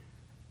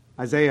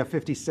Isaiah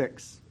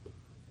 56.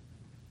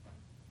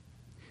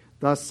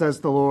 Thus says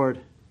the Lord,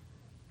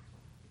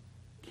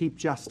 keep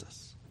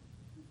justice,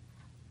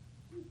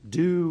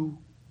 do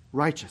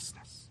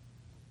righteousness,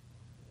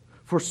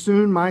 for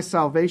soon my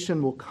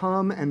salvation will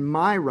come and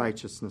my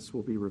righteousness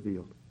will be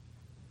revealed.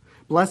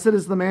 Blessed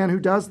is the man who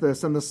does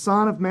this, and the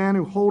son of man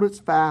who holds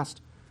it fast,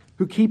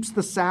 who keeps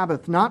the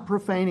Sabbath, not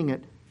profaning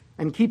it,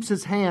 and keeps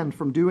his hand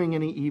from doing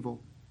any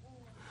evil.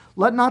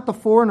 Let not the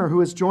foreigner who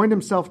has joined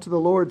himself to the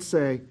Lord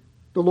say,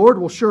 the Lord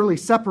will surely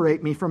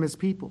separate me from his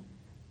people.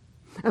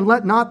 And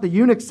let not the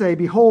eunuch say,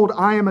 behold,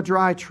 I am a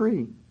dry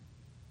tree.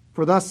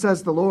 For thus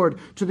says the Lord,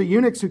 to the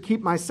eunuchs who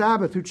keep my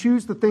Sabbath, who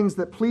choose the things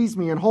that please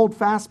me and hold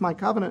fast my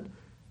covenant,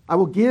 I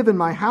will give in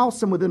my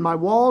house and within my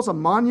walls a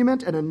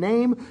monument and a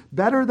name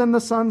better than the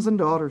sons and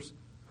daughters.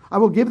 I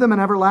will give them an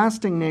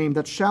everlasting name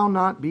that shall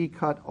not be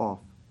cut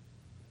off.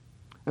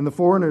 And the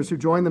foreigners who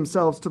join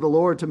themselves to the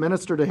Lord to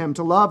minister to him,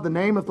 to love the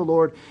name of the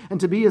Lord, and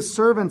to be his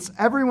servants,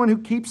 everyone who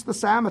keeps the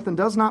Sabbath and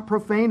does not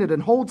profane it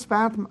and holds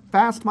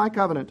fast my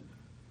covenant,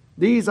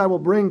 these I will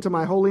bring to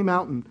my holy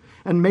mountain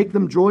and make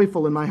them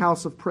joyful in my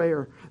house of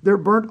prayer. Their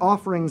burnt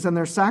offerings and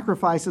their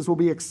sacrifices will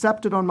be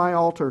accepted on my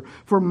altar,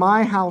 for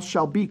my house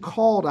shall be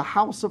called a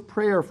house of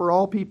prayer for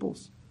all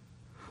peoples.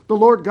 The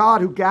Lord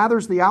God, who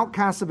gathers the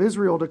outcasts of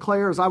Israel,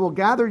 declares, I will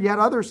gather yet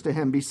others to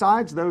him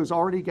besides those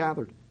already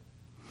gathered.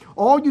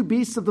 All you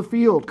beasts of the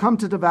field come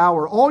to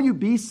devour, all you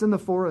beasts in the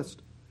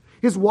forest.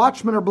 His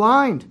watchmen are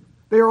blind.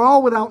 They are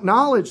all without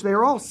knowledge. They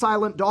are all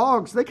silent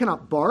dogs. They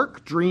cannot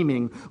bark,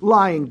 dreaming,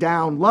 lying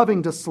down,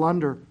 loving to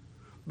slunder.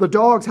 The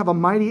dogs have a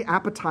mighty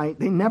appetite.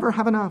 They never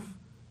have enough.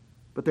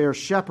 But they are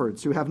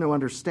shepherds who have no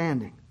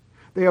understanding.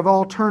 They have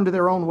all turned to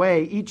their own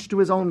way, each to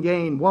his own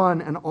gain, one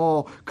and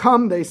all.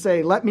 Come, they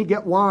say, let me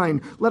get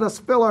wine. Let us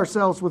fill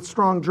ourselves with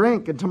strong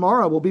drink, and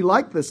tomorrow will be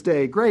like this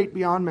day, great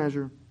beyond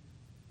measure.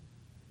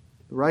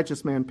 The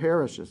righteous man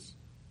perishes,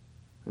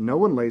 and no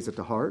one lays it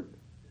to heart.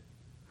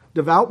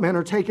 Devout men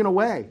are taken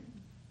away,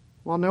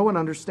 while no one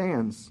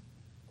understands.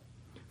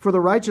 For the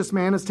righteous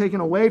man is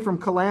taken away from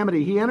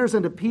calamity. He enters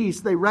into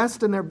peace. They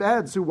rest in their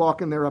beds who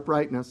walk in their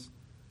uprightness.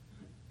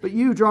 But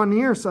you draw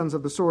near, sons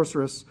of the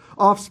sorceress,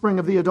 offspring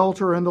of the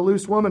adulterer and the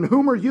loose woman.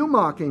 Whom are you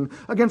mocking?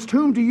 Against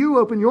whom do you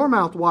open your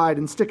mouth wide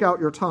and stick out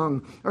your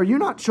tongue? Are you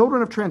not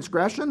children of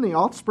transgression, the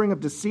offspring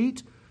of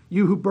deceit?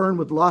 You who burn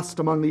with lust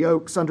among the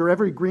oaks, under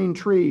every green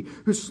tree,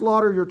 who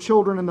slaughter your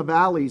children in the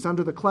valleys,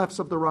 under the clefts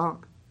of the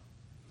rock.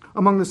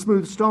 Among the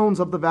smooth stones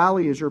of the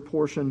valley is your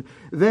portion.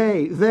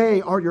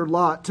 They are your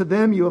lot. To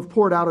them you have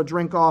poured out a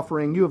drink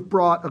offering. You have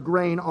brought a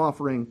grain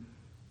offering.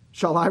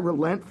 Shall I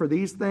relent for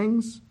these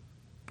things?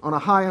 On a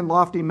high and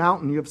lofty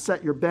mountain you have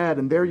set your bed,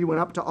 and there you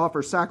went up to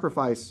offer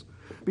sacrifice.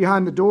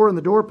 Behind the door and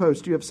the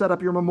doorpost you have set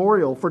up your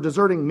memorial. For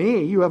deserting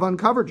me you have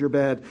uncovered your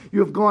bed. You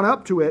have gone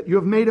up to it. You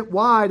have made it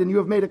wide, and you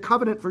have made a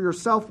covenant for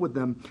yourself with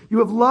them. You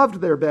have loved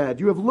their bed.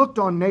 You have looked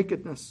on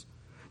nakedness.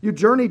 You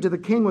journeyed to the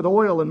king with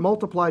oil and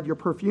multiplied your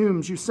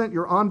perfumes. You sent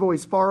your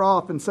envoys far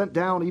off and sent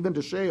down even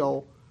to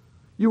Sheol.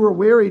 You were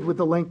wearied with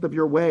the length of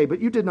your way, but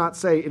you did not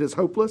say, it is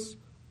hopeless.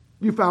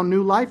 You found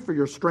new life for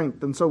your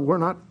strength, and so were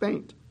not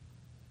faint.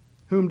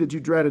 Whom did you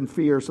dread and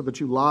fear so that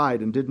you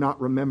lied and did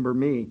not remember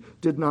me,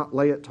 did not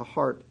lay it to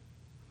heart?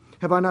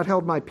 Have I not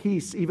held my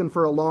peace even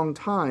for a long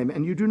time,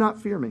 and you do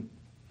not fear me?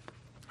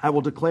 I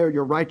will declare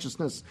your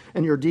righteousness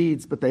and your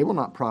deeds, but they will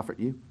not profit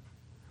you.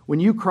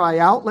 When you cry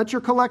out, let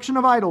your collection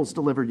of idols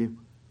deliver you.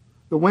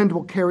 The wind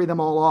will carry them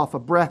all off. A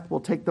breath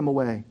will take them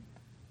away.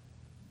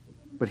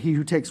 But he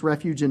who takes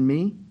refuge in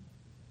me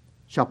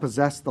shall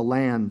possess the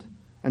land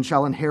and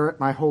shall inherit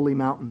my holy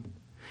mountain.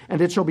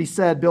 And it shall be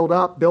said, build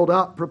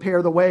up,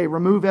 prepare the way,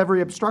 remove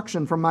every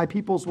obstruction from my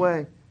people's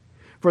way.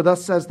 For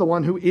thus says the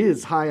one who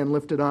is high and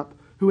lifted up,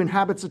 who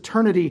inhabits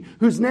eternity,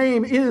 whose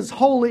name is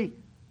holy.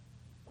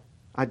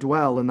 I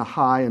dwell in the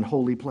high and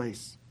holy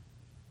place,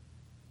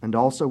 and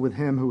also with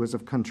him who is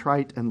of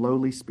contrite and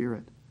lowly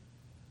spirit,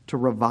 to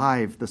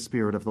revive the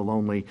spirit of the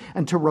lonely,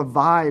 and to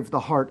revive the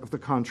heart of the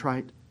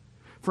contrite.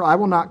 For I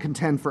will not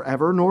contend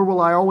forever, nor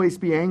will I always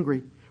be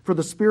angry, for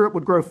the spirit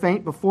would grow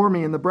faint before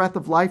me in the breath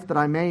of life that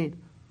I made.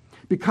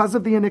 Because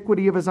of the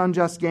iniquity of his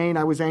unjust gain,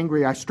 I was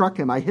angry. I struck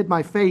him. I hid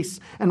my face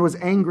and was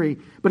angry.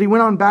 But he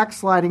went on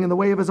backsliding in the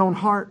way of his own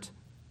heart.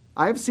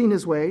 I have seen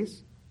his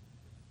ways,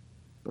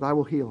 but I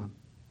will heal him.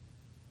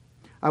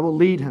 I will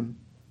lead him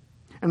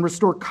and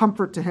restore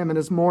comfort to him and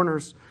his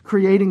mourners,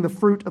 creating the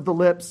fruit of the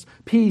lips.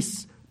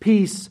 Peace,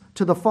 peace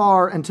to the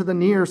far and to the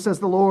near, says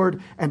the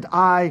Lord, and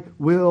I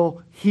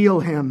will heal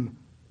him.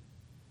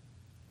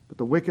 But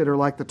the wicked are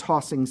like the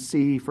tossing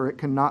sea, for it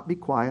cannot be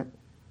quiet,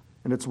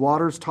 and its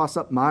waters toss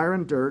up mire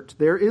and dirt.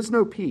 There is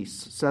no peace,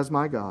 says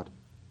my God,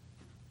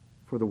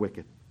 for the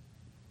wicked.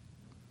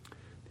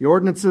 The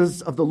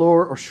ordinances of the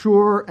Lord are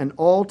sure and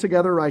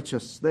altogether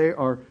righteous. They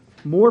are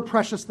more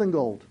precious than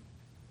gold,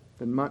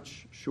 than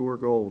much sure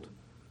gold.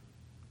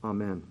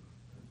 Amen.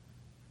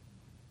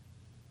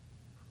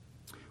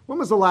 When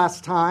was the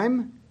last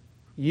time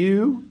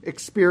you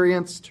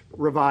experienced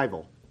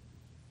revival?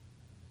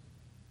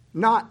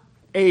 Not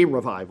a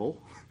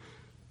revival.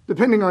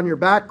 Depending on your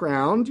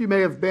background, you may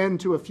have been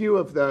to a few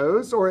of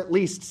those, or at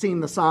least seen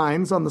the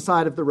signs on the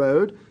side of the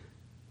road.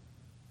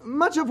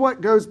 Much of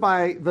what goes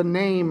by the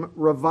name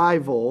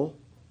revival,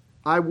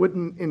 I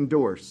wouldn't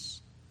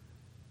endorse.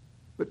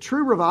 But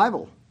true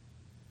revival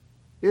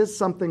is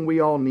something we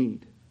all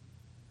need.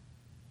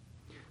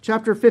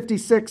 Chapter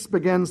 56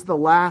 begins the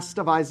last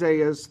of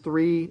Isaiah's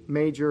three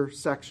major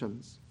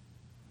sections.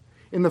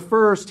 In the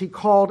first, he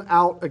called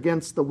out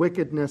against the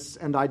wickedness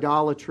and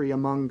idolatry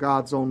among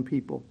God's own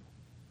people.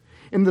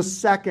 In the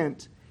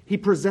second, he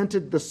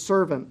presented the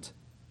servant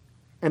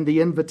and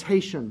the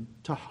invitation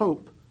to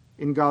hope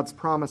in God's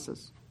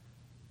promises.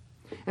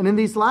 And in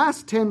these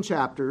last 10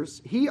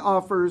 chapters, he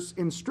offers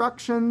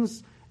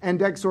instructions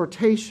and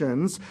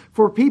exhortations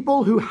for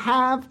people who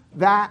have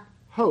that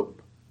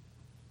hope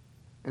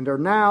and are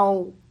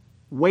now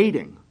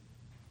waiting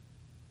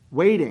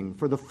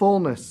for the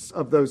fullness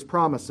of those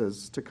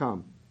promises to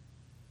come.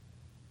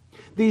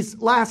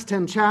 These last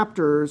 10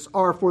 chapters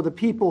are for the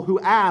people who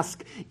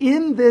ask,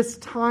 in this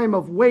time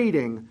of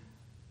waiting,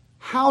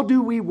 how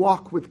do we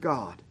walk with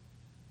God?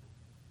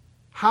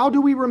 How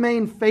do we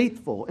remain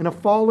faithful in a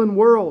fallen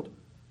world?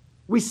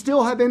 We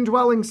still have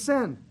indwelling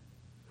sin.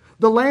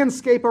 The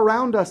landscape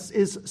around us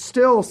is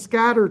still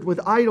scattered with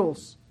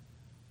idols.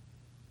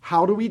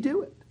 How do we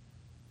do it?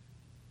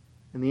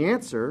 And the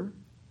answer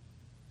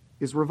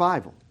is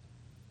revival.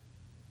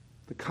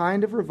 The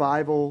kind of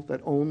revival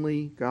that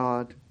only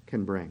God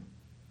can bring.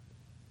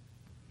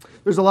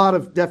 There's a lot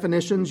of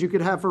definitions you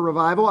could have for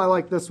revival. I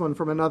like this one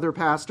from another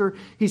pastor.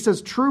 He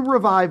says, true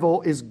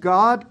revival is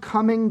God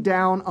coming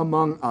down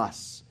among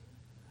us,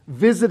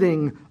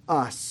 visiting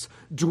us,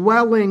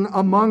 dwelling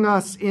among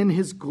us in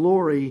his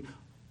glory,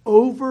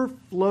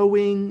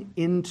 overflowing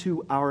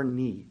into our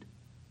need.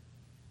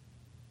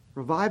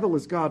 Revival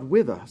is God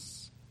with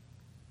us,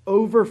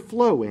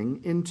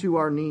 overflowing into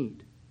our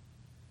need.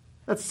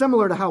 That's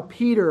similar to how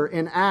Peter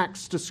in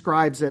Acts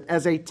describes it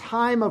as a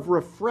time of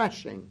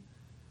refreshing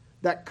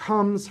that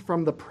comes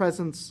from the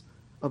presence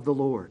of the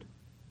Lord.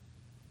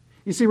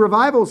 You see,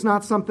 revival is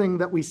not something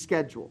that we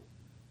schedule.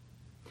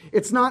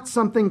 It's not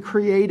something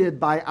created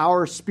by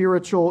our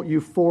spiritual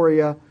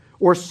euphoria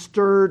or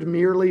stirred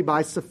merely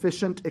by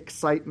sufficient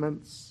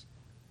excitements.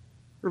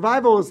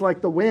 Revival is like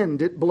the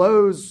wind. It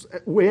blows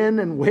when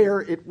and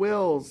where it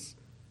wills.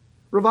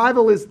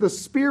 Revival is the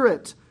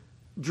Spirit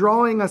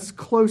drawing us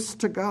close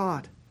to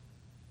God.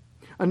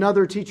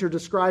 Another teacher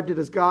described it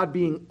as God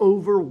being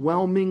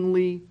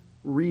overwhelmingly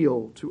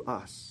real to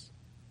us.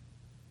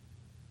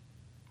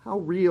 How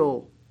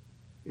real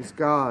is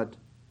God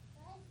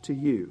to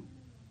you?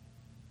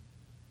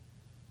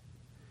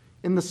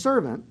 In the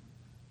servant,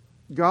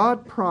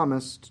 God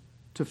promised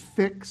to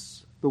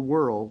fix the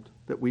world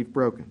that we've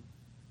broken.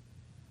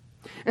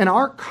 And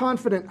our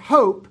confident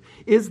hope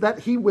is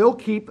that he will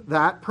keep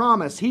that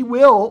promise. He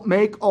will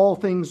make all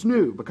things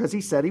new because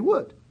he said he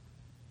would.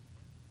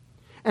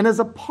 And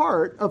as a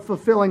part of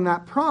fulfilling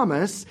that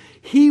promise,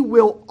 he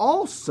will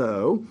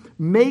also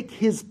make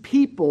his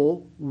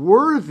people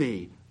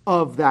worthy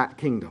of that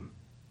kingdom.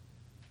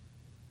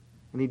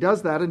 And he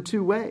does that in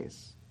two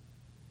ways.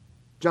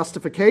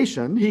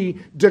 Justification,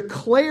 he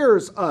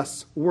declares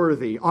us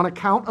worthy on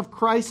account of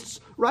Christ's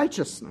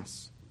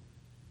righteousness.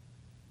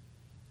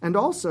 And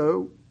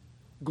also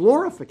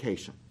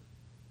glorification.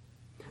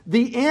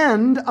 The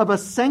end of a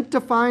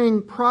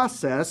sanctifying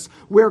process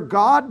where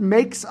God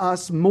makes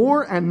us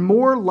more and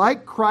more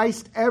like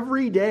Christ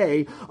every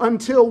day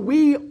until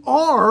we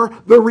are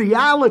the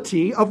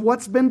reality of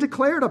what's been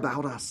declared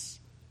about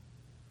us.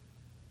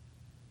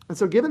 And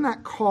so given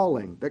that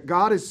calling that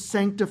God is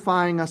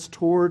sanctifying us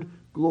toward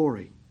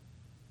glory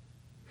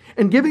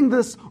and giving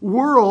this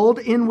world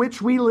in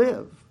which we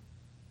live,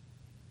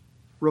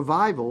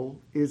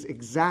 revival is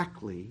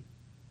exactly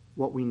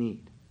what we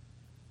need.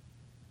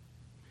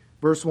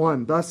 Verse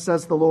 1, thus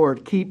says the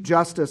Lord, keep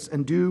justice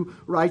and do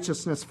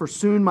righteousness, for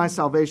soon my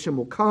salvation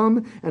will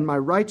come and my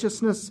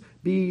righteousness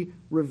be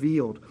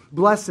revealed.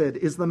 Blessed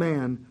is the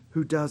man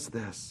who does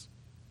this.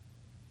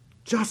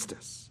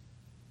 Justice,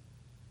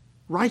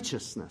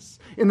 righteousness.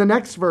 In the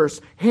next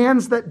verse,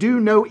 hands that do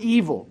no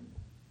evil.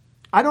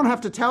 I don't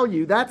have to tell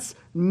you, that's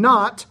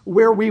not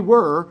where we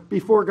were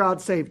before God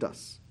saved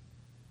us.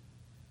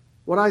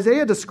 What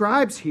Isaiah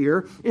describes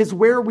here is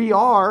where we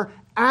are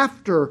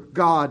after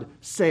God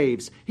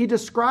saves. He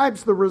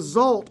describes the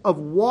result of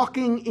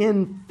walking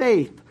in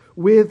faith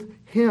with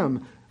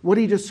him. What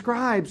he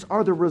describes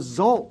are the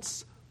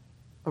results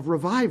of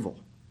revival.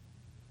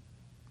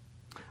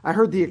 I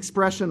heard the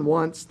expression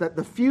once that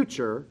the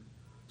future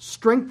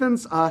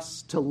strengthens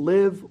us to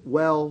live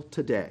well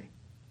today.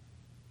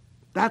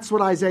 That's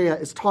what Isaiah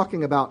is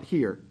talking about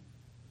here.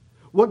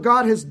 What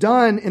God has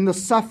done in the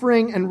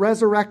suffering and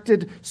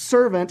resurrected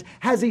servant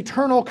has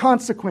eternal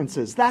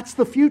consequences. That's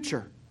the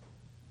future.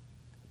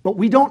 But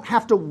we don't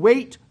have to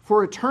wait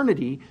for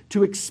eternity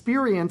to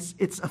experience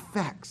its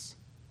effects.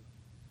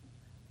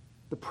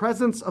 The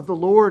presence of the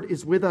Lord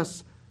is with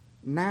us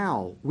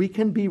now. We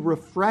can be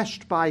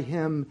refreshed by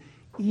him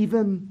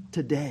even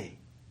today.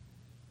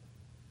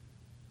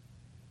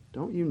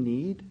 Don't you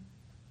need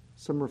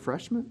some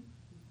refreshment?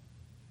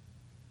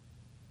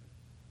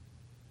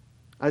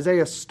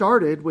 Isaiah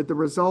started with the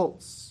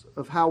results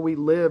of how we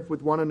live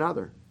with one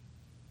another.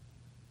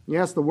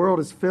 Yes, the world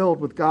is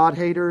filled with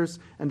God-haters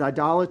and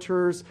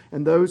idolaters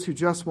and those who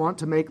just want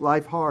to make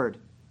life hard.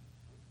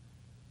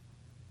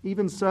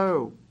 Even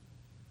so,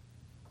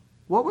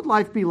 what would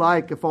life be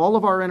like if all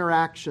of our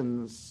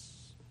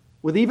interactions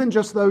with even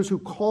just those who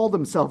call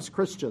themselves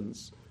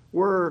Christians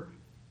were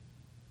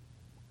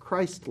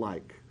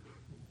Christ-like?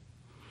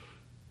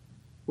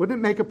 Wouldn't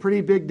it make a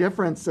pretty big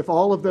difference if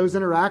all of those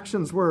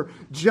interactions were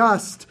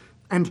just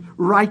and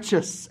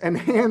righteous and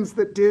hands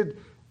that did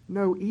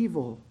no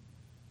evil?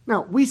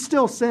 Now, we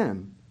still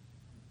sin.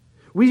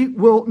 We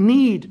will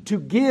need to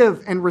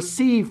give and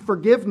receive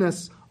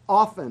forgiveness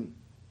often.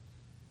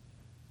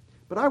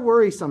 But I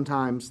worry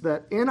sometimes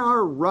that in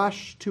our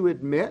rush to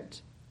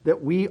admit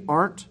that we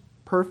aren't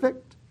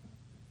perfect,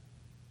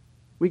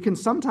 we can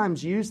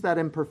sometimes use that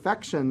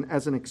imperfection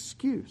as an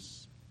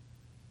excuse.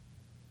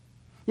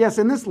 Yes,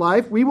 in this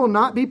life, we will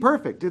not be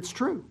perfect. It's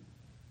true.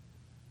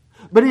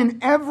 But in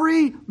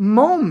every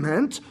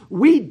moment,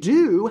 we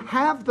do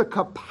have the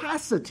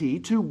capacity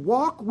to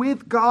walk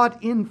with God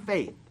in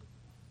faith.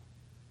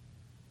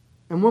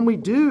 And when we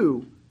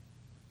do,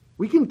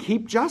 we can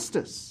keep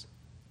justice.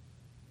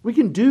 We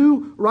can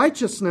do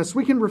righteousness.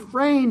 We can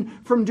refrain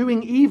from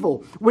doing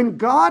evil. When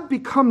God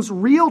becomes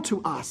real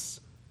to us,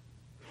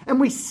 and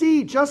we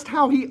see just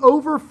how He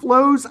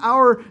overflows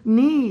our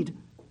need,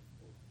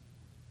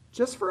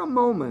 just for a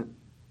moment,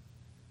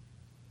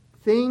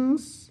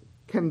 things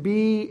can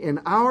be in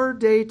our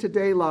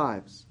day-to-day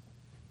lives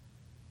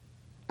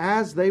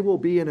as they will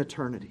be in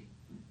eternity.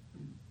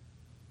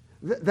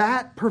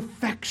 That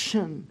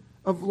perfection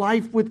of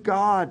life with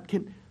God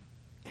can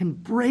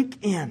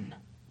break in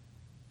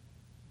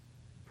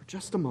for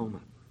just a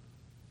moment.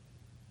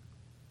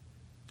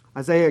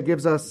 Isaiah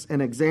gives us an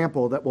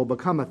example that will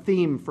become a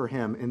theme for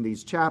him in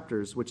these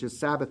chapters, which is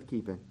Sabbath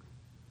keeping.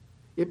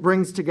 It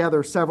brings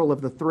together several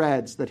of the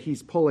threads that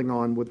he's pulling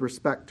on with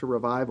respect to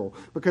revival,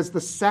 because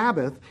the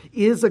Sabbath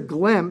is a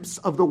glimpse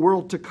of the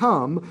world to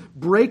come,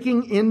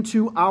 breaking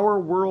into our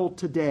world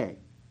today.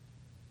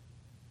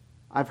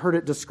 I've heard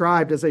it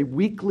described as a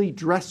weekly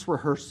dress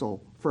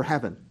rehearsal for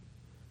heaven.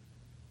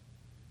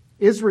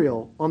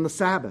 Israel on the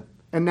Sabbath,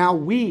 and now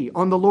we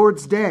on the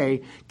Lord's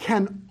Day,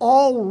 can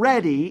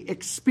already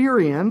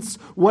experience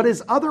what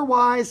is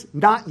otherwise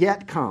not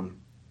yet come.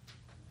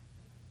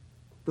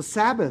 The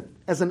Sabbath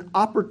as an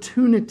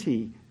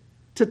opportunity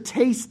to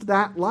taste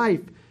that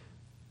life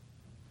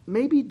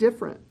may be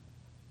different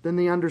than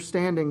the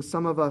understanding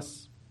some of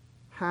us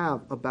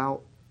have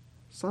about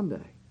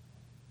Sunday.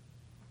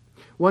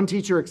 One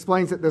teacher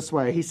explains it this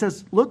way. He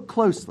says, look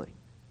closely.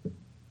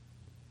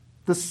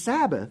 The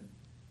Sabbath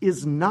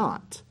is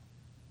not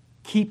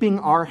keeping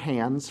our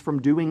hands from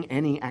doing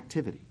any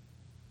activity.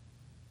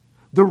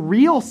 The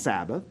real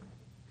Sabbath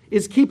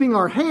is keeping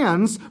our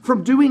hands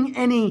from doing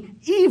any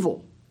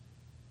evil.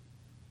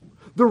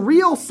 The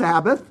real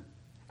Sabbath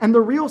and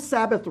the real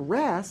Sabbath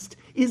rest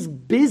is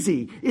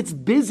busy. It's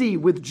busy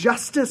with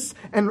justice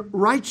and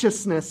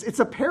righteousness. It's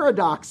a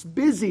paradox.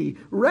 Busy,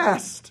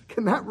 rest.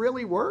 Can that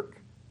really work?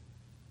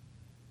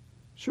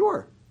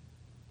 Sure.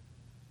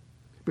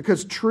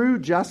 Because true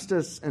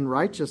justice and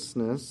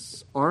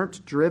righteousness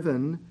aren't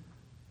driven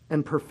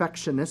and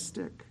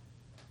perfectionistic.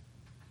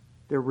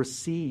 They're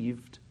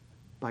received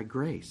by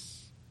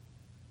grace.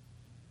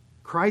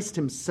 Christ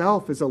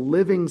himself is a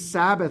living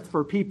Sabbath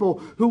for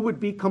people who would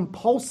be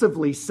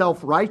compulsively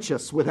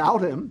self-righteous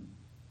without him.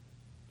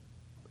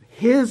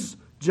 His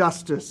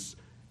justice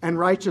and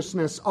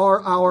righteousness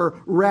are our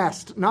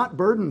rest, not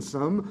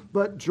burdensome,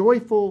 but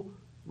joyful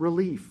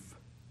relief.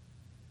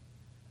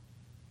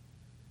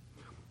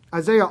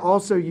 Isaiah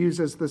also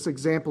uses this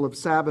example of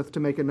Sabbath to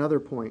make another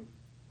point.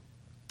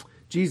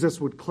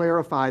 Jesus would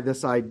clarify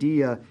this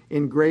idea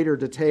in greater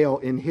detail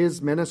in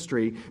his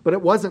ministry, but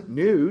it wasn't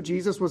new.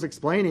 Jesus was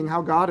explaining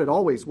how God had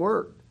always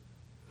worked.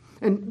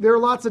 And there are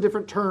lots of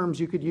different terms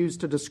you could use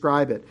to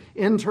describe it.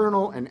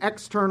 Internal and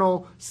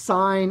external,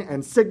 sign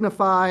and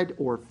signified,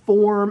 or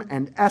form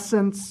and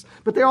essence,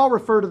 but they all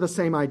refer to the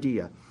same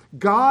idea.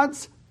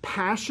 God's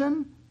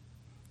passion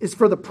is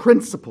for the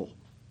principle,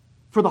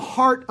 for the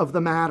heart of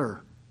the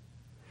matter.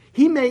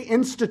 He may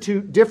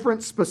institute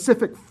different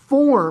specific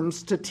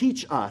forms to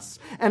teach us.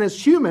 And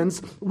as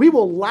humans, we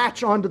will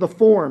latch onto the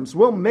forms.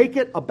 We'll make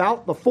it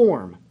about the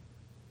form.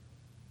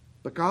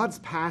 But God's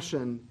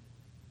passion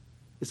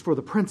is for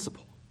the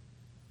principle.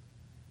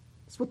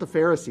 That's what the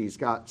Pharisees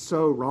got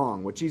so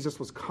wrong, what Jesus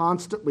was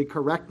constantly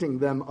correcting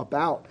them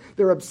about.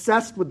 They're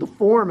obsessed with the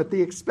form at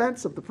the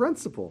expense of the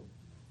principle.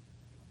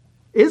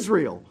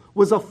 Israel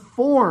was a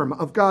form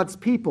of God's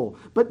people,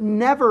 but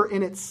never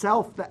in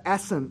itself the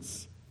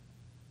essence.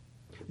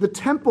 The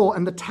temple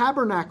and the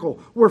tabernacle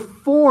were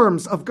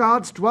forms of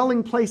God's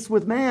dwelling place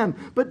with man.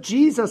 But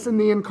Jesus in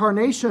the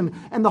incarnation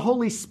and the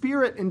Holy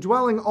Spirit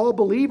indwelling all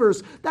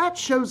believers, that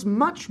shows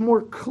much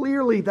more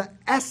clearly the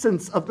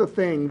essence of the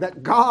thing,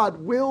 that God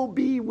will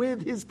be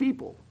with his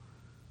people.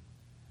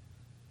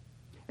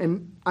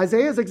 And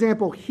Isaiah's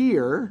example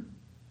here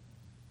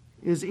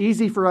is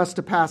easy for us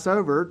to pass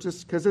over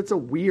just because it's a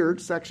weird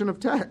section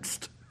of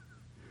text.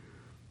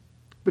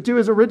 But to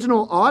his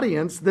original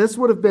audience, this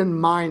would have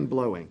been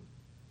mind-blowing.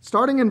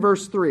 Starting in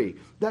verse 3,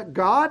 that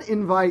God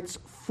invites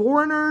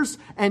foreigners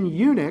and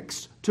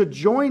eunuchs to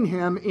join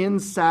him in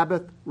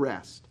Sabbath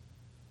rest.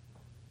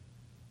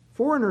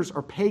 Foreigners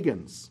are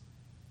pagans,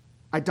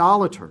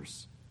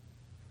 idolaters.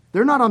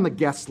 They're not on the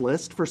guest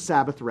list for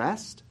Sabbath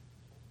rest.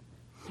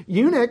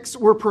 Eunuchs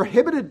were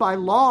prohibited by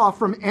law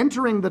from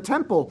entering the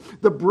temple.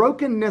 The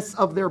brokenness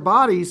of their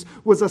bodies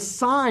was a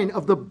sign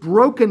of the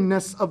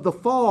brokenness of the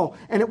fall,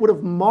 and it would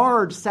have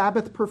marred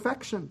Sabbath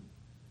perfection.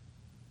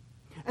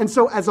 And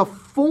so as a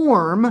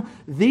form,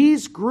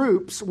 these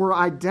groups were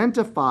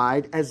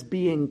identified as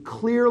being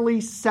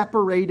clearly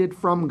separated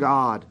from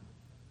God.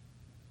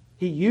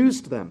 He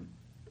used them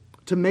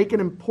to make an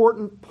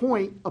important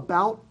point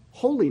about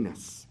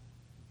holiness.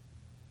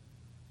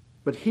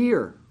 But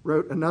here,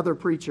 wrote another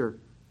preacher,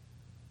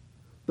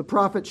 the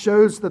prophet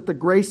shows that the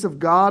grace of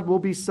God will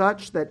be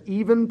such that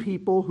even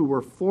people who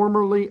were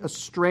formerly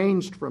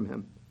estranged from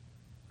him,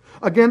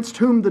 against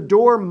whom the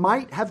door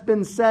might have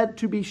been said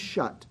to be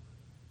shut,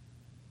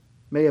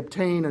 may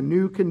obtain a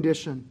new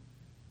condition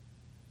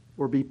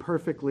or be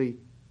perfectly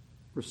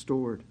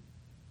restored.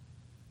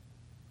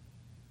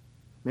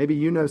 Maybe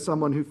you know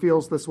someone who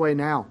feels this way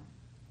now.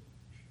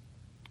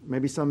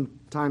 Maybe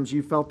sometimes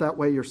you felt that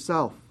way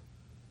yourself.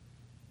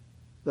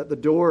 That the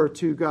door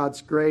to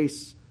God's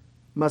grace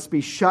must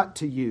be shut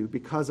to you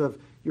because of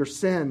your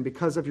sin,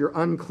 because of your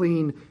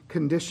unclean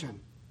condition.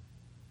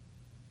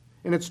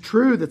 And it's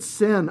true that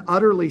sin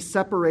utterly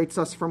separates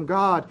us from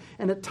God.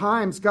 And at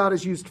times, God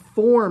has used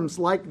forms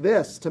like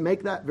this to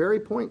make that very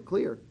point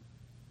clear.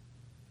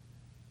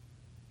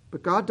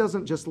 But God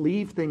doesn't just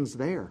leave things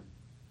there.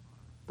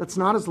 That's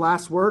not his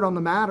last word on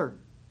the matter.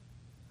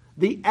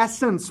 The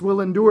essence will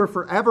endure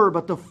forever,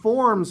 but the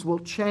forms will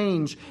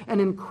change.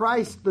 And in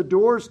Christ, the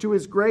doors to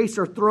his grace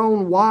are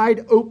thrown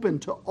wide open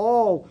to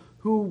all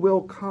who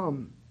will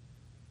come.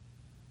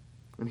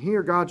 And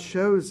here God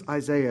shows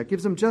Isaiah,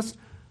 gives him just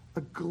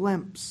a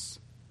glimpse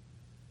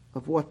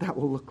of what that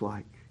will look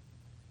like.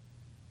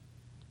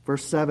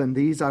 Verse 7,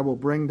 these I will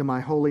bring to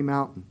my holy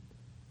mountain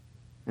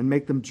and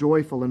make them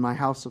joyful in my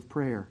house of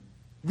prayer.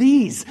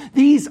 These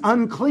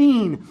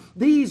unclean,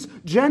 these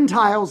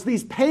Gentiles,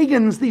 these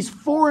pagans, these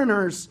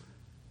foreigners,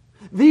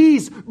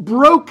 these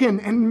broken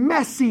and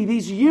messy,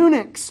 these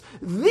eunuchs,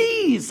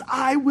 these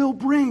I will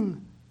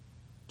bring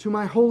to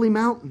my holy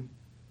mountain.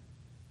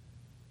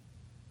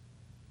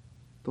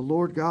 The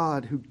Lord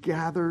God who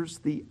gathers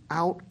the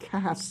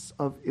outcasts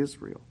of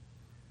Israel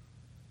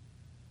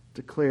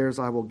declares,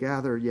 I will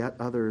gather yet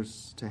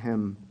others to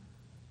him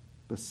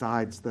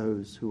besides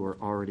those who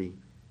are already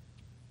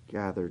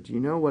gathered. Do you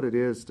know what it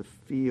is to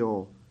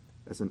feel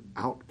as an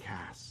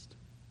outcast?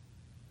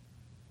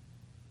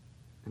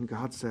 And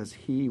God says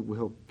he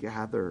will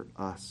gather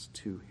us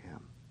to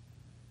him.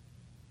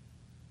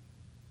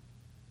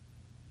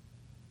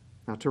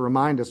 Now, to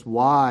remind us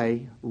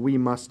why we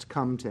must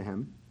come to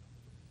him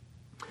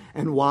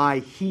and why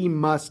he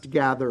must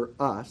gather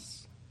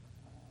us,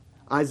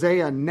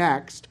 Isaiah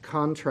next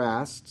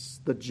contrasts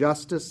the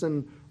justice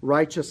and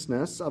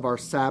righteousness of our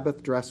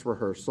Sabbath dress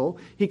rehearsal.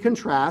 He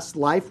contrasts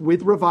life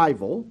with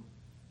revival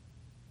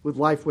with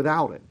life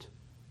without it.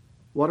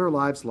 What are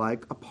lives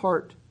like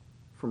apart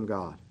from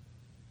God?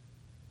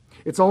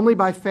 It's only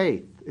by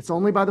faith, it's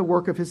only by the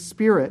work of his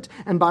Spirit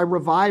and by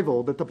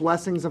revival that the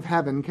blessings of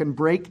heaven can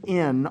break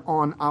in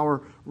on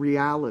our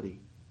reality.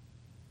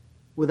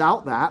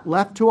 Without that,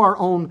 left to our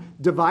own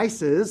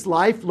devices,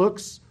 life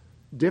looks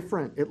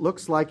different. It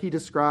looks like he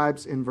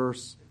describes in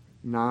verse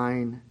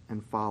 9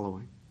 and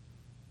following.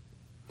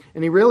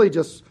 And he really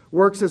just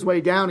works his way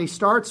down. He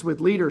starts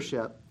with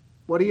leadership.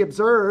 What he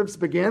observes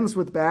begins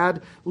with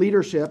bad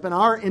leadership. In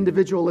our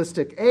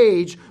individualistic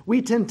age,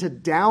 we tend to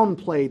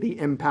downplay the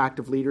impact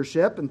of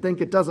leadership and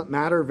think it doesn't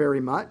matter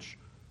very much.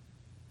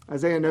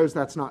 Isaiah knows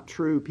that's not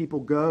true. People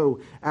go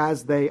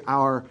as they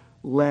are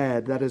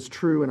led. That is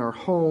true in our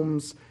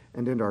homes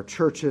and in our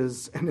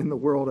churches and in the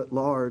world at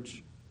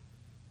large.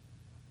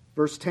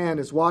 Verse 10,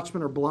 his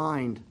watchmen are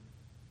blind.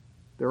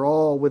 They're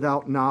all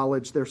without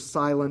knowledge. They're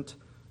silent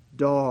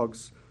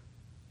dogs.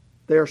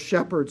 They are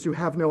shepherds who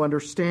have no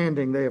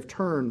understanding. They have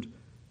turned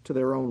to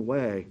their own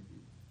way.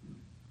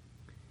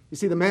 You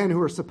see, the men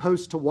who are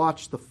supposed to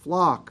watch the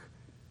flock,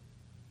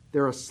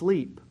 they're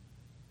asleep.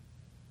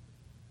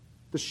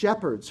 The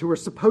shepherds who are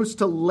supposed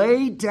to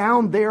lay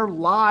down their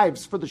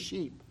lives for the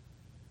sheep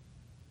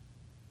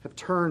have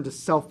turned to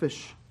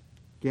selfish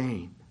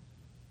gain.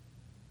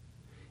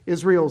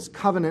 Israel's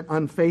covenant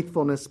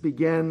unfaithfulness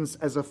begins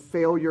as a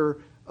failure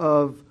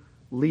of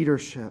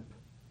leadership.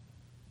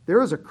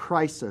 There is a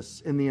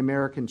crisis in the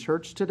American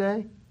church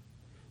today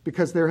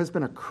because there has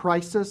been a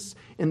crisis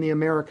in the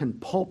American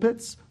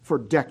pulpits for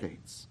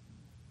decades.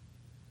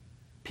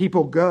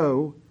 People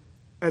go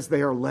as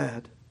they are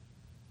led.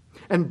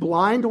 And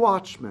blind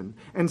watchmen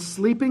and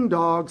sleeping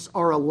dogs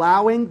are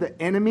allowing the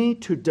enemy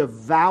to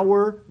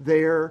devour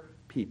their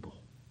people.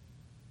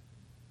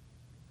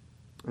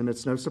 And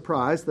it's no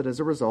surprise that as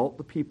a result,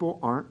 the people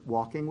aren't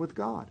walking with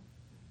God.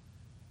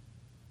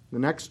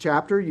 In the next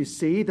chapter, you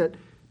see that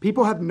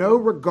people have no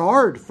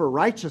regard for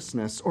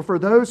righteousness or for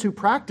those who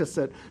practice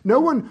it. No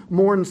one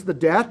mourns the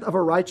death of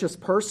a righteous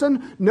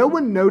person. No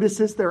one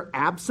notices their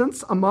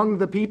absence among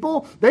the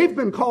people. They've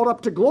been called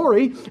up to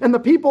glory, and the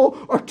people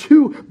are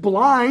too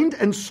blind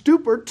and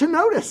stupid to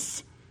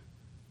notice.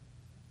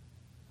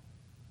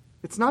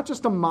 It's not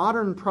just a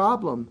modern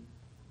problem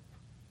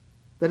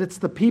that it's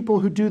the people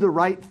who do the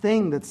right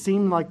thing that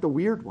seem like the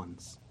weird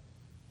ones.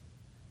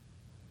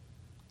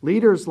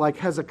 Leaders like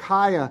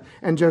Hezekiah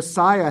and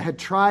Josiah had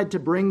tried to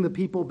bring the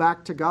people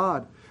back to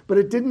God, but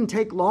it didn't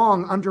take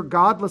long under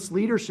godless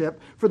leadership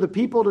for the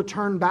people to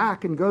turn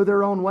back and go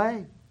their own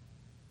way.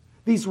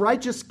 These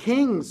righteous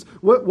kings,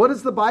 what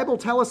does the Bible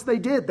tell us they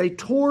did? They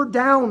tore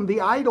down the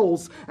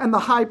idols and the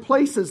high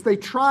places. They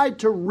tried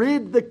to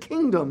rid the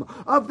kingdom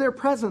of their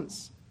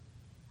presence.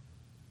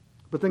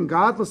 But then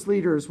godless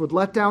leaders would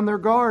let down their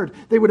guard.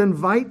 They would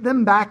invite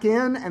them back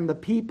in, and the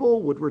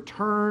people would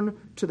return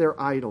to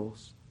their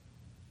idols.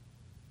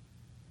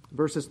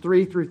 Verses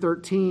 3 through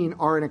 13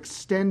 are an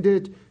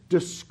extended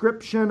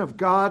description of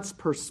God's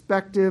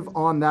perspective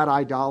on that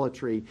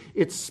idolatry.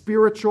 It's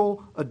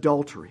spiritual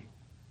adultery.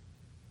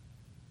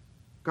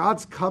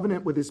 God's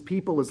covenant with his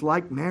people is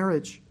like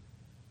marriage.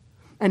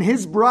 And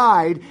his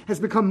bride has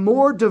become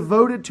more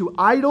devoted to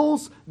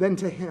idols than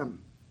to him.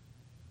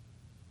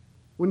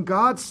 When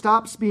God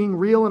stops being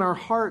real in our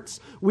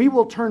hearts, we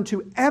will turn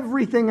to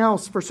everything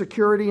else for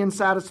security and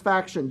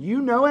satisfaction.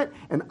 You know it,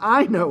 and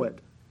I know it.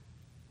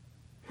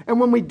 And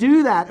when we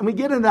do that, and we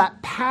get in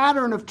that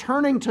pattern of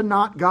turning to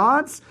not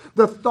God's,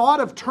 the thought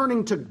of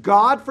turning to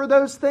God for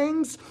those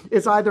things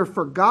is either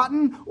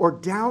forgotten or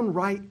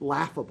downright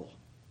laughable.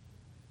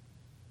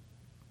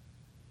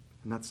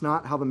 And that's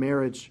not how the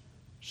marriage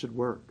should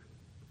work.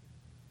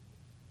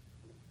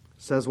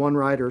 Says one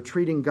writer,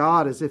 treating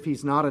God as if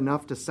he's not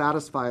enough to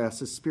satisfy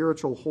us is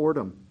spiritual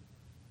whoredom.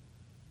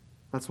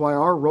 That's why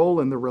our role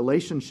in the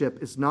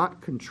relationship is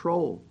not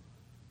control,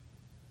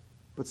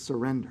 but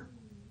surrender.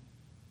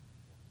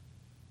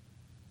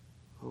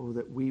 Oh,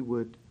 that we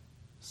would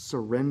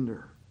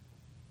surrender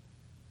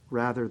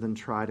rather than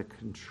try to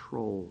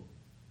control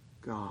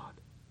God.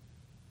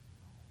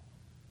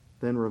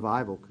 Then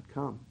revival could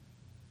come.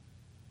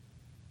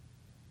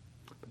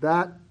 But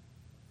that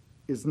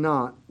is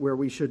not where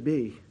we should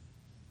be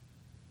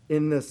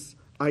in this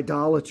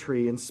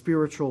idolatry and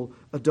spiritual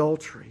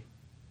adultery.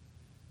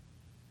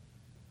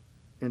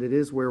 And it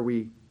is where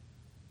we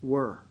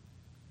were.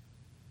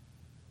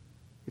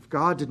 If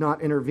God did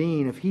not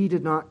intervene, if he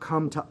did not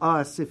come to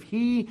us, if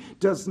he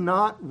does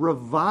not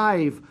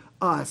revive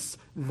us,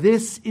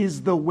 this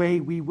is the way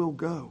we will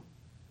go.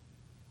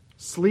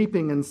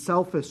 Sleeping and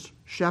selfish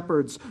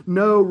shepherds,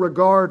 no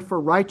regard for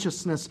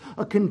righteousness,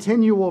 a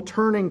continual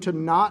turning to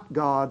not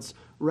God's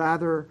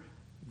rather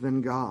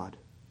than God.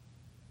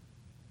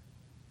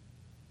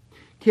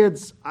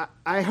 Kids,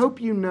 I hope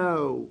you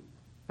know,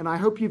 and I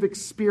hope you've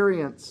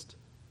experienced,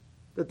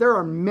 that there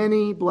are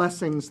many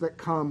blessings that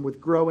come with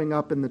growing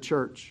up in the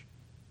church.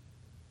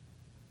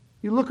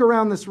 You look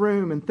around this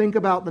room and think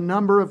about the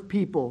number of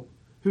people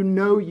who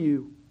know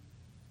you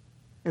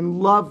and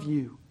love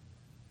you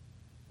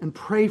and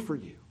pray for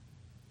you.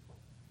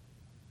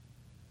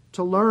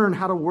 To learn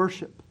how to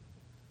worship,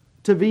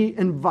 to be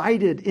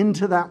invited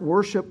into that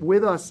worship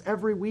with us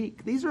every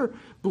week. These are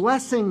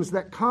blessings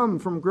that come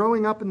from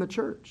growing up in the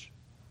church.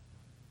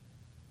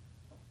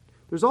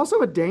 There's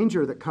also a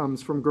danger that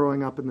comes from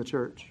growing up in the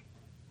church.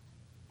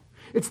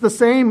 It's the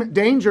same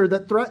danger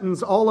that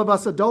threatens all of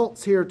us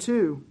adults here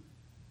too.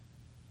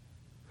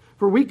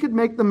 For we could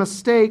make the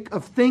mistake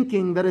of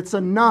thinking that it's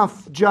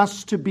enough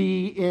just to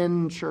be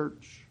in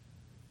church.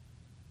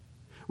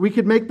 We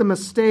could make the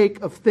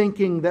mistake of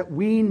thinking that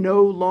we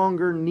no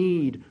longer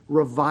need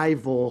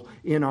revival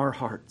in our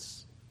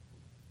hearts.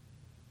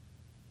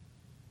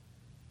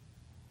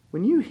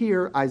 When you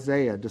hear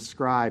Isaiah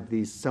describe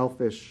these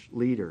selfish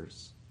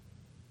leaders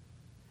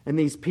and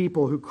these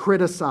people who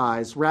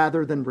criticize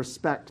rather than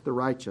respect the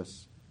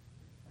righteous,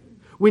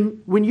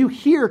 when you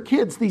hear,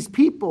 kids, these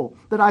people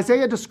that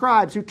Isaiah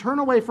describes who turn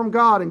away from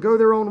God and go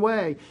their own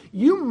way,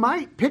 you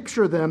might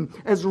picture them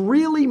as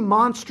really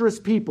monstrous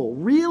people,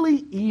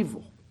 really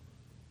evil.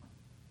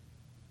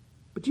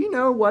 But do you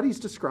know what he's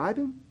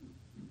describing?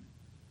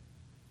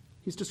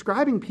 He's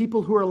describing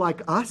people who are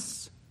like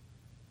us,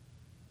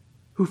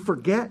 who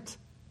forget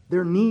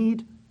their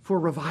need for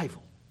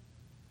revival.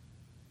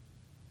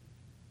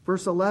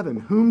 Verse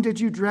 11, whom did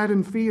you dread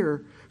and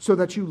fear, so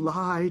that you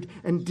lied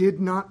and did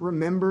not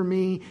remember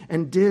me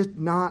and did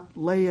not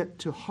lay it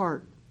to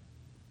heart?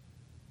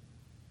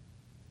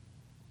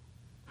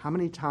 How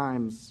many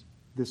times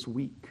this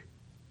week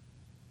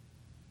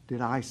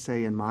did I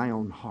say in my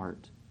own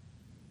heart,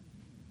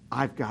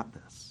 I've got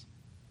this?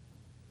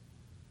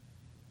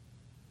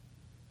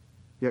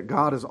 Yet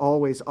God is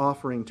always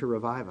offering to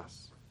revive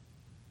us.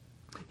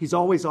 He's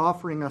always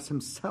offering us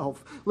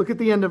himself. Look at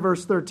the end of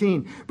verse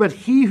 13. But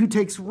he who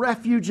takes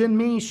refuge in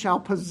me shall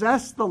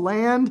possess the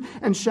land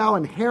and shall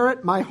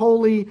inherit my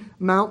holy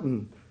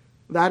mountain.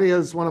 That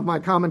is, one of my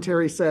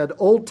commentaries said,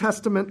 Old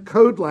Testament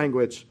code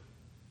language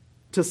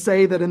to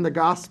say that in the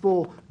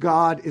gospel,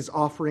 God is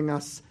offering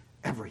us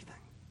everything.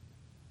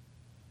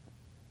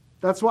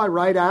 That's why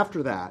right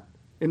after that,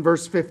 in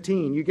verse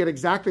 15, you get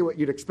exactly what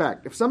you'd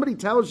expect. If somebody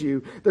tells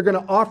you they're going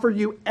to offer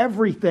you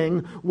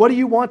everything, what do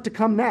you want to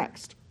come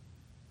next?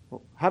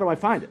 Well, how do I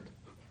find it?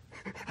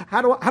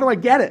 How do I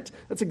get it?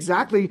 That's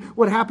exactly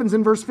what happens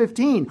in verse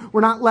 15.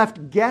 We're not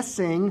left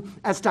guessing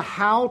as to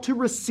how to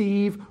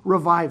receive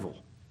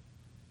revival.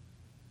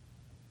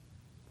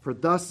 For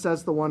thus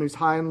says the one who's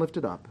high and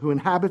lifted up, who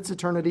inhabits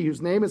eternity,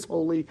 whose name is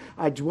holy.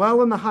 I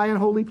dwell in the high and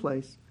holy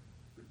place,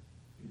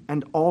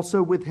 and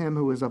also with him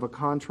who is of a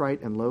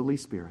contrite and lowly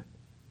spirit,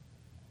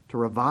 to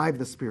revive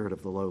the spirit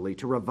of the lowly,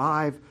 to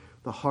revive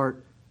the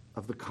heart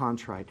of the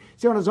contrite.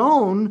 See, on his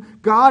own,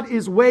 God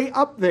is way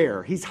up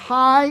there. He's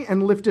high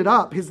and lifted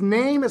up. His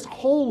name is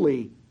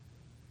holy.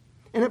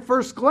 And at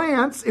first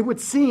glance, it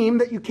would seem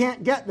that you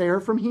can't get there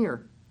from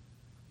here.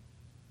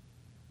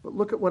 But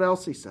look at what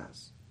else he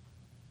says.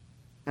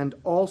 And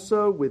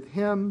also with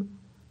him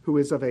who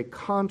is of a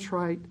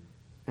contrite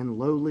and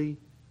lowly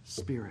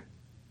spirit.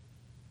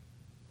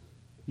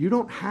 You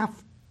don't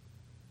have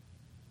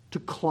to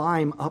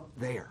climb up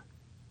there.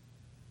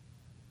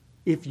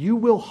 If you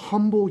will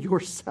humble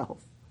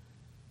yourself,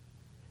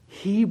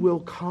 he will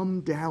come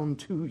down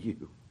to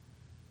you.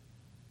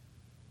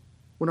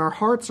 When our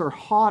hearts are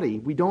haughty,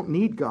 we don't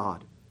need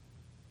God.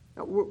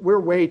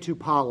 We're way too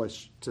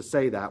polished to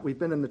say that. We've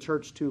been in the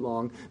church too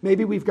long.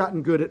 Maybe we've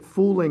gotten good at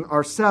fooling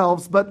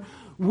ourselves, but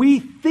we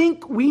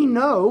think we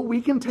know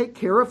we can take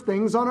care of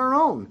things on our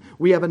own.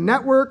 We have a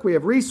network, we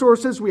have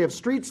resources, we have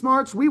street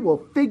smarts. We will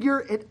figure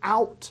it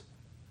out.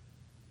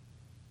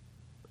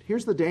 But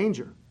here's the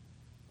danger.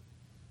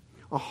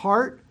 A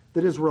heart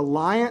that is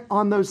reliant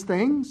on those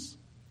things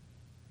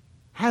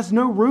has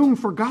no room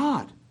for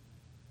God.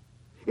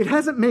 It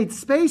hasn't made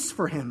space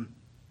for him.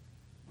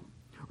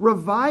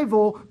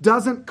 Revival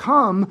doesn't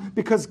come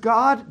because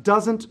God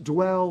doesn't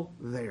dwell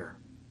there.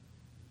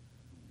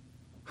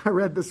 I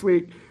read this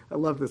week, I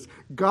love this.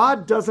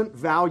 God doesn't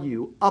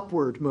value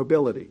upward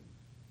mobility.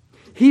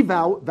 He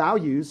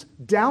values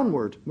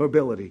downward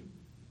mobility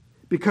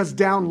because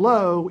down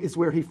low is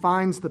where he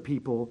finds the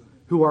people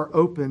who are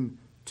open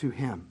to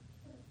him.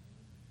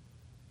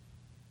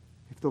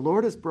 If the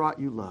Lord has brought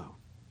you low,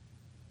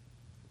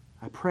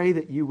 I pray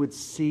that you would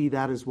see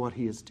that is what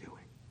he is doing.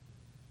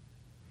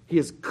 He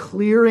is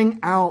clearing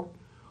out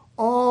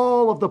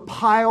all of the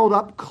piled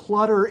up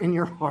clutter in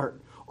your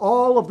heart,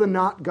 all of the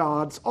not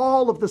gods,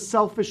 all of the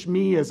selfish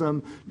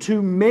meism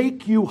to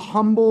make you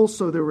humble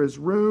so there is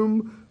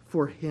room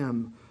for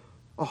him.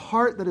 A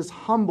heart that is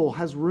humble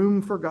has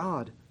room for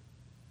God.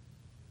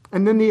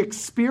 And then the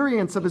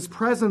experience of his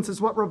presence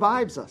is what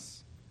revives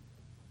us.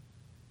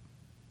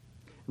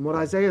 And what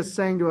Isaiah is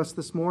saying to us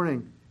this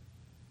morning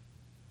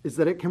is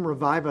that it can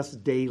revive us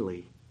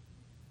daily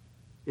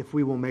if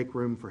we will make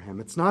room for him.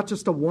 It's not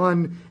just a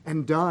one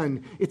and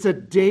done. It's a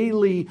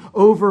daily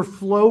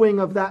overflowing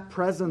of that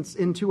presence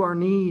into our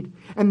need.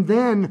 And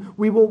then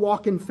we will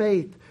walk in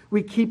faith.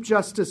 We keep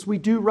justice. We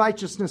do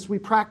righteousness. We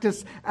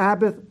practice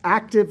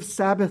active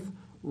Sabbath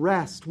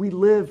rest. We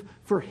live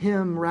for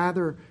him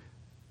rather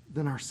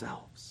than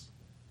ourselves.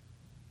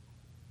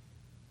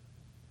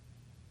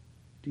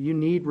 Do you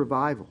need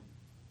revival?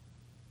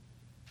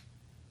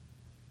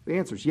 The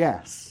answer is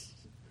yes.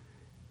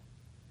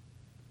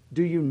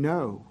 Do you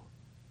know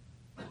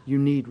you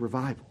need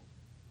revival?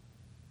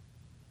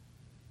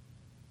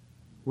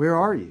 Where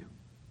are you?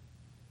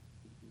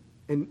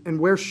 And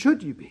where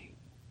should you be?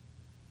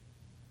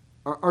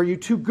 Are you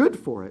too good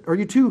for it? Are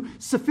you too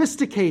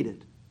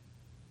sophisticated?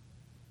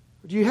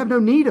 Or do you have no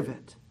need of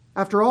it?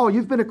 After all,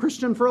 you've been a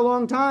Christian for a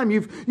long time.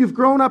 You've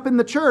grown up in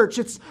the church.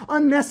 It's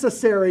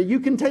unnecessary. You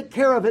can take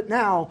care of it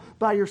now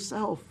by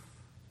yourself.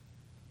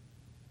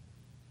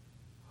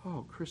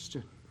 Oh,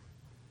 Christian.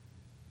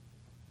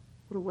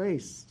 What a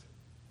waste.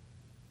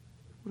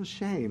 What a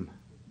shame.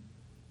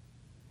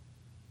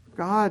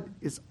 God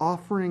is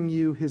offering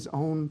you his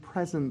own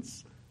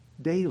presence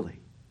daily.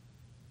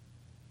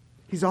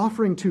 He's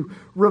offering to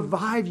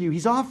revive you.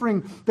 He's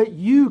offering that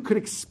you could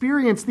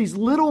experience these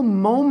little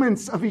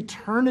moments of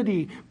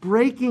eternity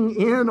breaking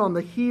in on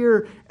the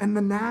here and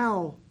the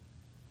now.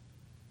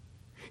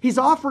 He's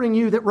offering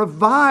you that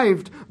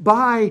revived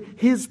by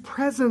his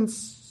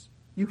presence,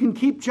 you can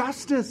keep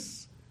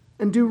justice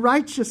and do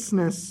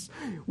righteousness.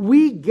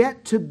 We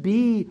get to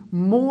be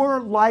more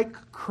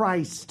like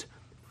Christ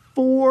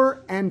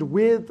for and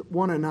with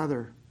one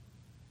another.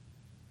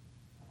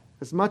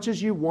 As much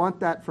as you want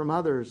that from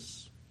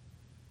others,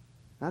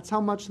 that's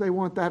how much they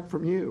want that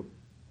from you.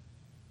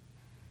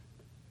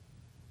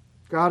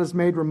 God has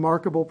made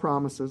remarkable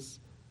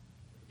promises.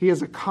 He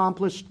has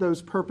accomplished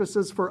those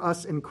purposes for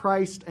us in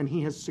Christ, and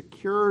he has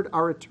secured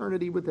our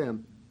eternity with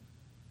him.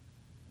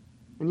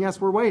 And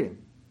yes, we're waiting.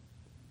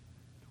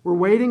 We're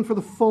waiting for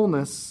the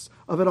fullness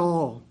of it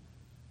all.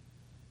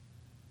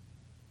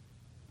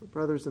 But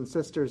brothers and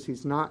sisters,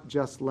 He's not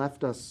just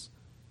left us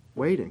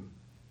waiting.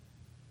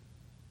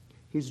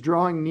 He's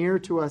drawing near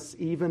to us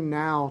even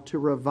now to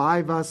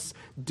revive us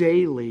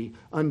daily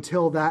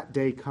until that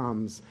day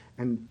comes,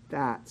 and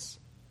that's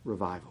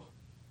revival.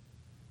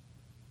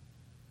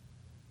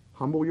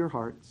 Humble your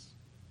hearts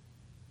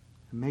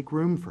and make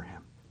room for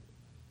Him.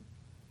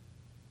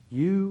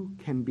 You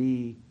can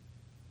be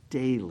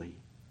daily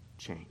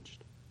changed.